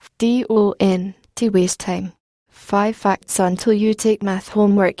Don't waste time. 5 facts until you take math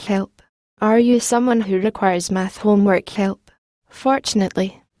homework help. Are you someone who requires math homework help?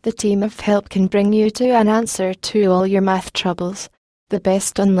 Fortunately, the team of Help can bring you to an answer to all your math troubles. The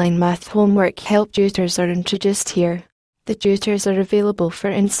best online math homework help tutors are introduced here. The tutors are available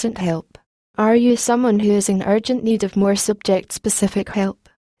for instant help. Are you someone who is in urgent need of more subject-specific help?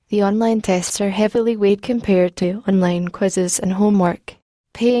 The online tests are heavily weighed compared to online quizzes and homework.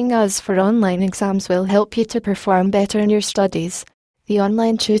 Paying us for online exams will help you to perform better in your studies. The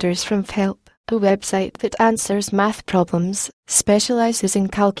online tutors from Help, a website that answers math problems, specializes in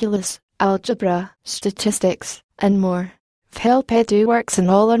calculus, algebra, statistics, and more. Help Edu works on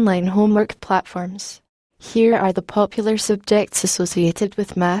all online homework platforms. Here are the popular subjects associated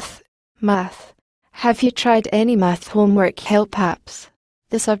with math. Math. Have you tried any math homework help apps?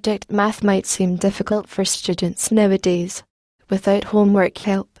 The subject math might seem difficult for students nowadays. Without homework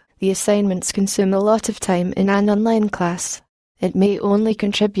help, the assignments consume a lot of time in an online class. It may only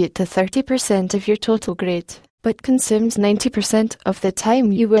contribute to 30% of your total grade, but consumes 90% of the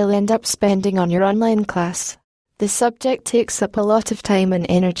time you will end up spending on your online class. The subject takes up a lot of time and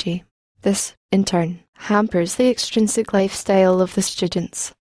energy. This, in turn, hampers the extrinsic lifestyle of the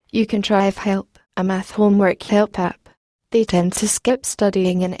students. You can try Help, a math homework help app. They tend to skip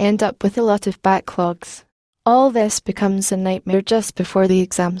studying and end up with a lot of backlogs. All this becomes a nightmare just before the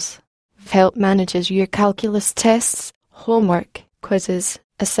exams. Help manages your calculus tests, homework, quizzes,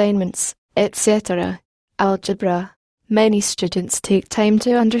 assignments, etc. Algebra. Many students take time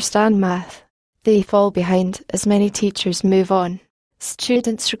to understand math. They fall behind as many teachers move on.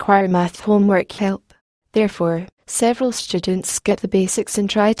 Students require math homework help. Therefore, several students skip the basics and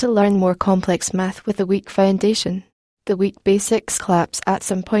try to learn more complex math with a weak foundation. The weak basics collapse at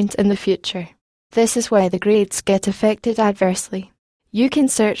some point in the future. This is why the grades get affected adversely. You can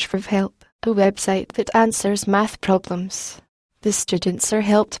search for Help, a website that answers math problems. The students are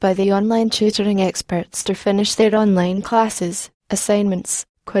helped by the online tutoring experts to finish their online classes, assignments,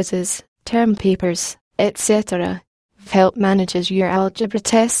 quizzes, term papers, etc. Help manages your algebra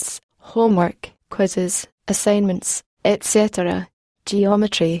tests, homework, quizzes, assignments, etc.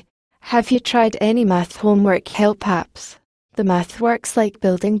 Geometry. Have you tried any math homework help apps? The math works like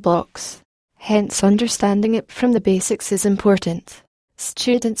building blocks. Hence, understanding it from the basics is important.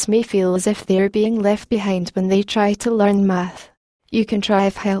 Students may feel as if they are being left behind when they try to learn math. You can try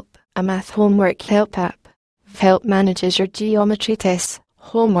Help, a math homework help app. Help manages your geometry tests,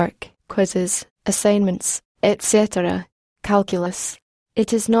 homework, quizzes, assignments, etc. Calculus.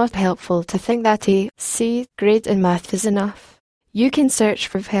 It is not helpful to think that a C grade in math is enough. You can search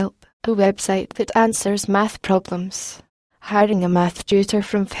for Help, a website that answers math problems. Hiring a math tutor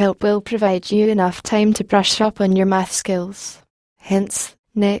from Help will provide you enough time to brush up on your math skills. Hence,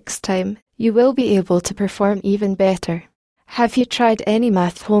 next time, you will be able to perform even better. Have you tried any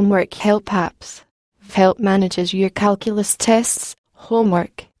math homework help apps? Help manages your calculus tests,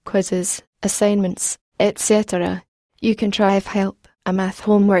 homework, quizzes, assignments, etc. You can try Help, a math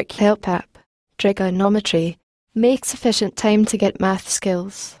homework help app. Trigonometry. Make sufficient time to get math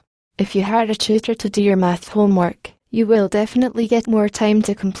skills. If you hire a tutor to do your math homework, you will definitely get more time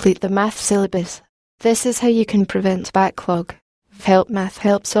to complete the math syllabus. This is how you can prevent backlog. Help Math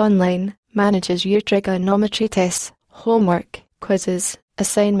Helps Online manages your trigonometry tests, homework, quizzes,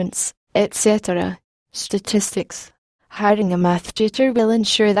 assignments, etc. Statistics. Hiring a math tutor will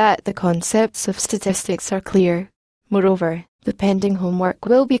ensure that the concepts of statistics are clear. Moreover, the pending homework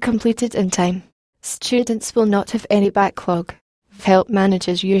will be completed in time. Students will not have any backlog. Help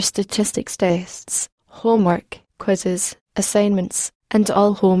manages your statistics tests, homework, quizzes, assignments, and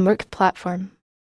all homework platform.